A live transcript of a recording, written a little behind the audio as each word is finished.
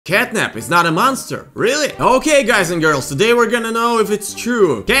CATNAP is not a monster, really? Okay, guys and girls, today we're gonna know if it's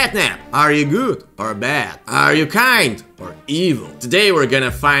true. CATNAP, are you good or bad? Are you kind or evil? Today we're gonna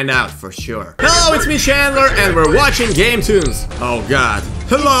find out for sure. Hello, it's me Chandler, and we're watching GameToons. Oh god.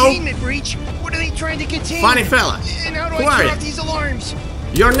 Hello. Containment breach? What are they trying to contain? Funny fella. And how do Who I are turn you? off these alarms?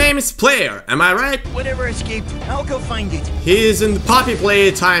 Your name is Player, am I right? Whatever escaped, I'll go find it. He's in the Poppy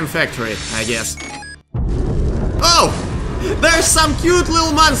Playtime factory, I guess. Oh! There's some cute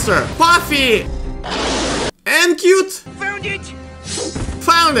little monster! Puffy! And cute! Found it!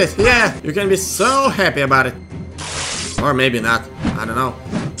 Found it! Yeah! You can be so happy about it. Or maybe not. I don't know.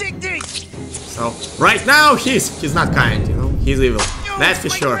 Take this! So, right now, he's not kind, you know? He's evil. No, That's for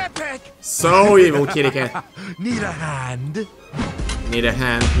my sure. crap pack. So evil, kitty cat. Need a hand? Need a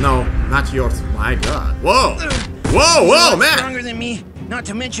hand? No, not yours. My god. Whoa! Whoa, whoa, man! Stronger than me, not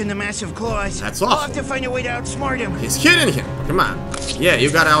to mention the massive claws. That's I'll awful. have to find a way to outsmart him. He's hitting him. Come on. Yeah, you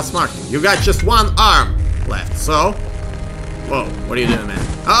gotta outsmart him. You got just one arm left, so... Whoa, what are you doing, man?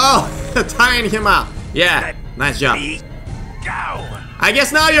 Oh, tying him up. Yeah, nice job. Go! I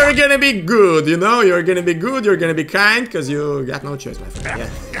guess now you're gonna be good, you know? You're gonna be good, you're gonna be kind, because you got no choice, my friend.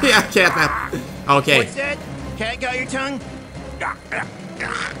 Yeah, yeah, CATNAP. Okay. What's that? Cat got your tongue?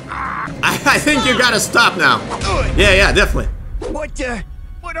 I think you gotta stop now. Yeah, definitely.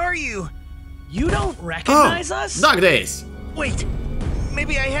 What are you? You don't recognize Oh, us? Dog Days. Wait,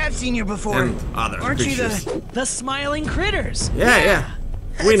 maybe I have seen you before. And other Aren't creatures. you The smiling critters. Yeah.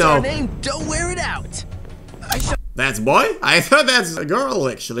 We That's our know. name. Don't wear it out. I saw That's boy? I thought that's a girl,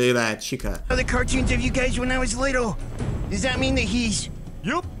 actually, that chica. the cartoons of you guys when I was little. Does that mean that he's...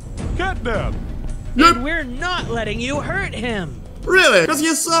 Yup, catnap. And we're not letting you hurt him. Really? Because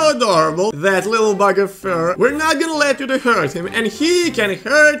he's so adorable, that little bug of fur. We're not gonna let you to hurt him, and he can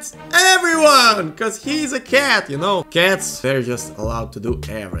hurt everyone! Because he's a cat, you know? Cats, they're just allowed to do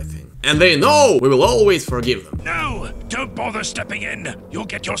everything. And they know we will always forgive them. No, don't bother stepping in. You'll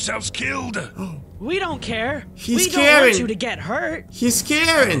get yourselves killed. We don't care. He's we don't caring. want you to get hurt. He's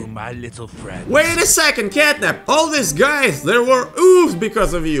scaring. My little friend. Wait a second, CATNAP! All these guys, there were oofs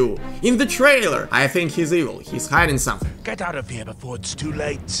because of you! In the trailer! I think he's evil. He's hiding something. Get out of here before it's too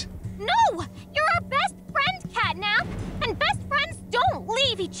late. No! You're our best friend, CATNAP! And best friends don't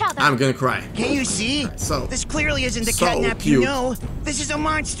leave each other! I'm gonna cry. Can you see? So- This clearly isn't the so catnap cute. you know. This is a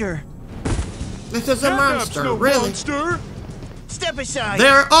monster. This is a Catnap's monster, no really? monster. Step aside.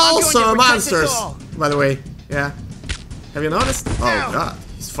 They're I'm going to also protect us monsters! all. By the way, yeah. Have you noticed? Oh Ow. god,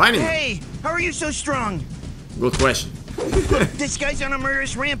 he's fighting me. Hey, how are you so strong? Good question. This guy's on a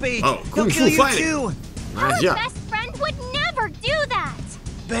murderous rampage. Oh, He'll kung kill fu you fighting. too. Nice Our job. best friend would never do that!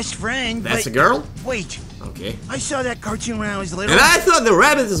 Best friend. That's a but girl? Wait, Okay. I saw that cartoon when I was little. And I thought the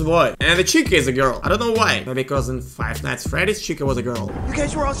rabbit is a boy, and the chica is a girl. I don't know why. Maybe because in Five Nights at Freddy's, chica was a girl. You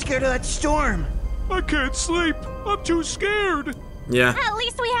guys were all scared of that storm. I can't sleep. I'm too scared. Yeah, At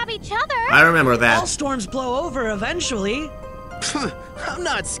least we have each other! I remember All that. storms blow over eventually. I'm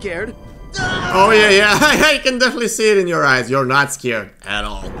not scared. Oh yeah, I can definitely see it in your eyes. You're not scared at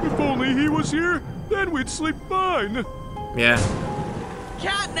all. If only he was here, then we'd sleep fine. Yeah,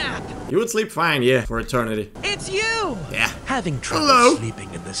 CATNAP! you would sleep fine, yeah, for eternity. It's you! Yeah. Having trouble Hello.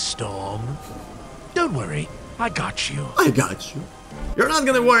 sleeping in the storm? Don't worry, I got you. I got you. You're not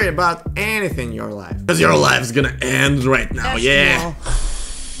gonna worry about anything in your life. Because your life's gonna end right now, That's yeah. all.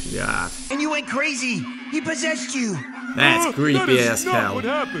 Yeah, And you went crazy. He possessed you. that's creepy that is as not hell. what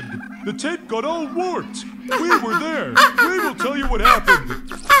happened. The tape got all warped. We were there. We will tell you what happened.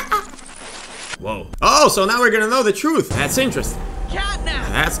 Whoa. Oh, so now we're gonna know the truth. That's interesting. CATNAP!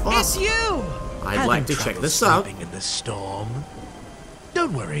 That's It's awesome. you! I'd like to check this out. Sleeping in the storm?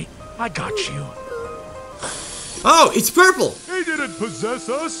 Don't worry, I got you. Oh, it's purple. He didn't possess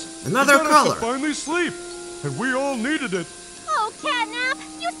us. Another He got us color. to finally sleep, and we all needed it. Oh,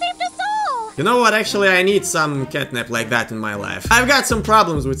 CATNAP! You saved us all! You know what? Actually, I need some catnap like that in my life. I've got some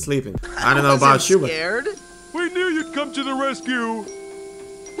problems with sleeping. I don't know about you, but Scared? We knew you'd come to the rescue.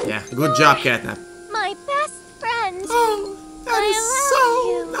 yeah, good job, catnap. My best friend! Oh, that is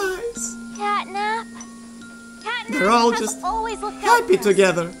so nice. CATNAP! CATNAP They're all has just always looked out happy for us,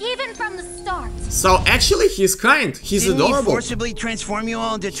 together. even from the start. So actually, he's kind. He's Didn't he adorable. forcibly transform you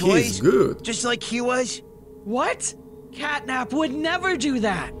all into toys? He's good. Just like he was? What? CATNAP would never do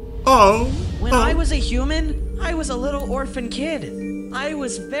that. Oh. When oh. I was a human, I was a little orphan kid. I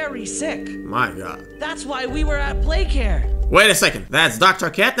was very sick. My god. That's why we were at Playcare. Wait a second. That's Dr.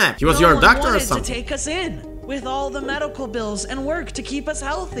 Catnap. He was No your one doctor or wanted something? to take us in with all the medical bills and work to keep us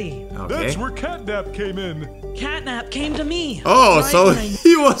healthy. Okay. That's where catnap came in. CATNAP came to me. Oh, right so when I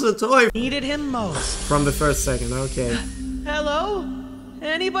he was a toy needed him most. from the first second. Okay. Hello?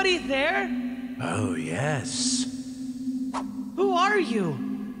 Anybody there? Oh, yes. Who are you?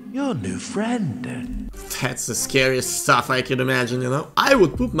 Your new friend. That's the scariest stuff I could imagine, you know? I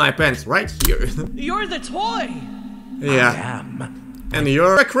would poop my pants right here. You're the toy. Yeah. I am. And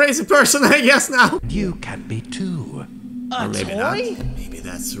you're a crazy person, I guess, now. You can be too. A Or maybe toy? not. Maybe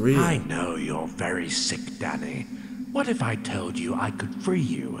that's real. I know you're very sick, Danny. What if I told you I could free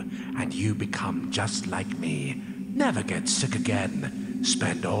you, and you become just like me? Never get sick again.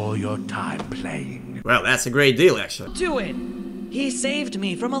 Spend all your time playing. Well, that's a great deal, actually. Do it. He saved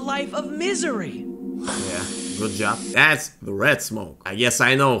me from a life of misery. Yeah, good job. That's the red smoke. I guess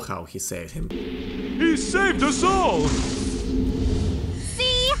I know how he saved him. He saved us all!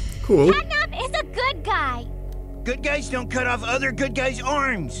 See? Cool. CATNAP is a good guy. Good guys don't cut off other good guys'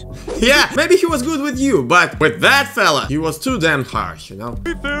 arms. Yeah, maybe he was good with you, but with that fella, he was too damn harsh, you know?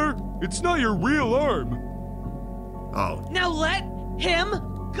 Be fair, it's not your real arm. Oh. Now let him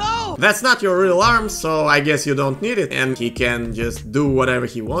go. That's not your real arm, so I guess you don't need it. And he can just do whatever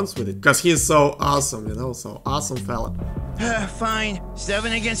he wants with it. Because he's so awesome, you know? So awesome fella. Fine.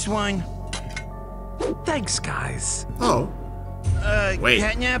 7 against 1. Thanks, guys. Oh. Wait.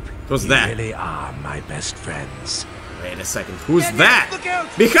 CATNAP? Who's You that? really are my best friends. Wait a second. Who's CATNAP, that? look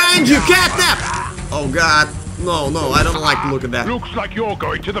out! Behind you, CATNAP! Oh god. No, no, I don't like to look at that. Looks like you're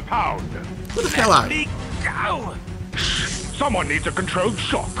going to the pound. Who the hell are you? Go! Someone needs a controlled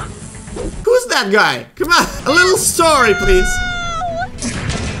shock. Who's that guy? Come on, a little story, please.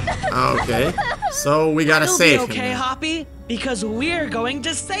 Okay, so we gotta He'll save be him. okay, now. Hoppy, because we're going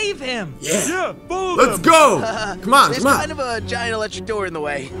to save him. Yeah, Yeah, follow let's them. go. Come on, There's come on. kind of a giant electric door in the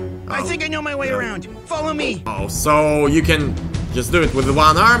way. I think I know my way around. Follow me. Oh, so you can just do it with the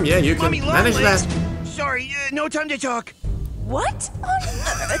one arm? Yeah, you can Mommy, long manage legs. that. Sorry, no time to talk. What?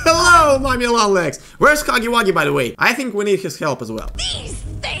 Hello, mommy long legs. Where's Huggy Wuggy, by the way? I think we need his help as well. These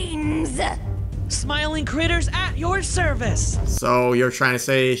things! Smiling critters at your service. So you're trying to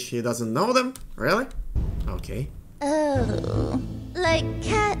say she doesn't know them? Really? Okay. Oh, like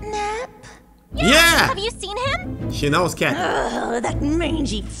CATNAP? Yeah! Have you seen him? She knows cat. Oh, that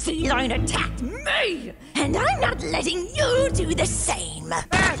mangy feline attacked me! And I'm not letting you do the same!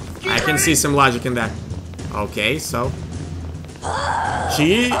 I can see some logic in that. Okay, so...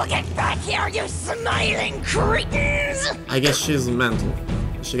 She... Get back here, you smiling cretins! I guess she's mental.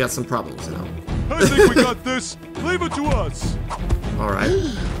 She got some problems, you know. I think we got this. Leave it to us. Alright.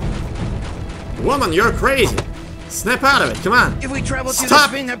 Woman, you're crazy. Snap out of it, come on. If we travel through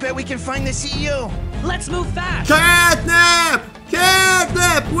Stop. the spin, I bet we can find the CEO. Let's move fast. CATNAP!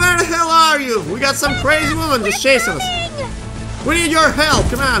 CATNAP! Where the hell are you? We got some crazy woman just chasing us. We need your help,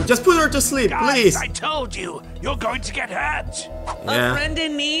 come on. Just put her to sleep, please. I told you, you're going to get hurt. A friend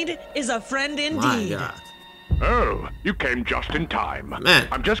in need is a friend My indeed. god. Oh, you came just in time. Man.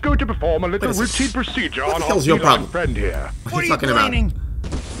 I'm just going to perform a little What is this? routine procedure What on the our hell's your feline problem? friend here. What What are are you you talking about? planning?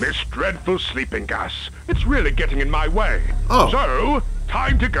 This dreadful sleeping gas. It's really getting in my way. Oh. So,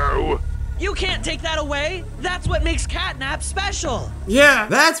 time to go. You can't take that away. That's what makes CATNAP special. Yeah,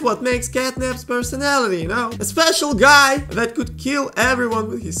 that's what makes CATNAP's personality, you know? A special guy that could kill everyone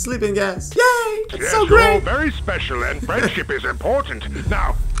with his sleeping gas. Yay! It's Yes, so you're all great! very special and friendship is important.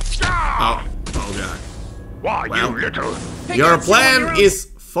 Now, ah! Oh god. Why, Well. you little... Pick Your on someone plan your own- is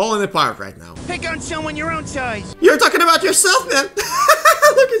falling apart right now. Pick on someone your own size. You're talking about yourself, man!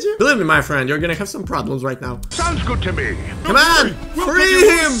 Look at you! Believe me, my friend, you're gonna have some problems right now. Sounds good to me. Come on! Free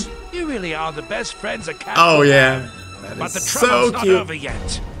him! You really are the best friends a cat. Oh yeah. That But the is trouble's so not cute. over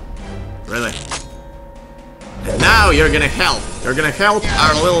yet. Really. And now you're gonna help. You're gonna help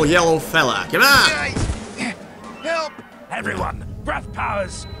our little yellow fella. Come on! Guys, help! Everyone, breath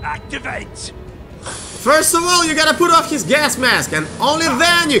powers, activate. First of all, you gotta put off his gas mask, and only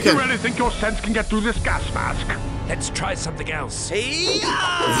then you You can. really think your sense can get through this gas mask? Let's try something else. Hey!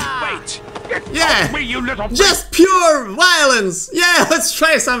 Wait. Yeah! Me, you little... Just pure violence! Yeah, let's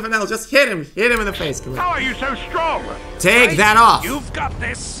try something else. Just hit him. Hit him in the face. Come on. How are you so strong? Take that off. You've got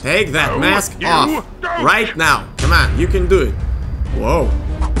this. Take that No, mask you off. don't. Right now. Come on, you can do it. Whoa.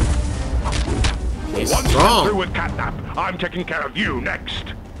 He's Once you're through strong. with CATNAP, I'm taking care of you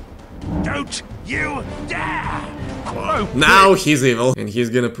next. Don't you dare. Oh, Now he's evil, and he's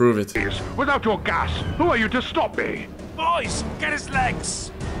gonna prove it. please. Without your gas, who are you to stop me? Boys, get his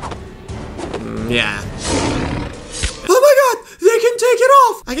legs. Yeah. Oh my god! They can take it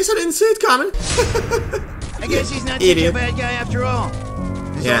off! I guess I didn't see it coming. I guess he's not such a Idiot. bad guy after all.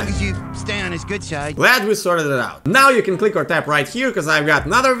 As Yeah. long as you stay on his good side. Glad we sorted it out. Now you can click or tap right here, because I've got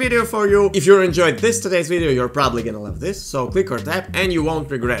another video for you. If you enjoyed today's video, you're probably gonna love this. So click or tap, and you won't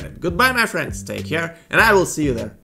regret it. Goodbye, my friends. Take care, and I will see you there.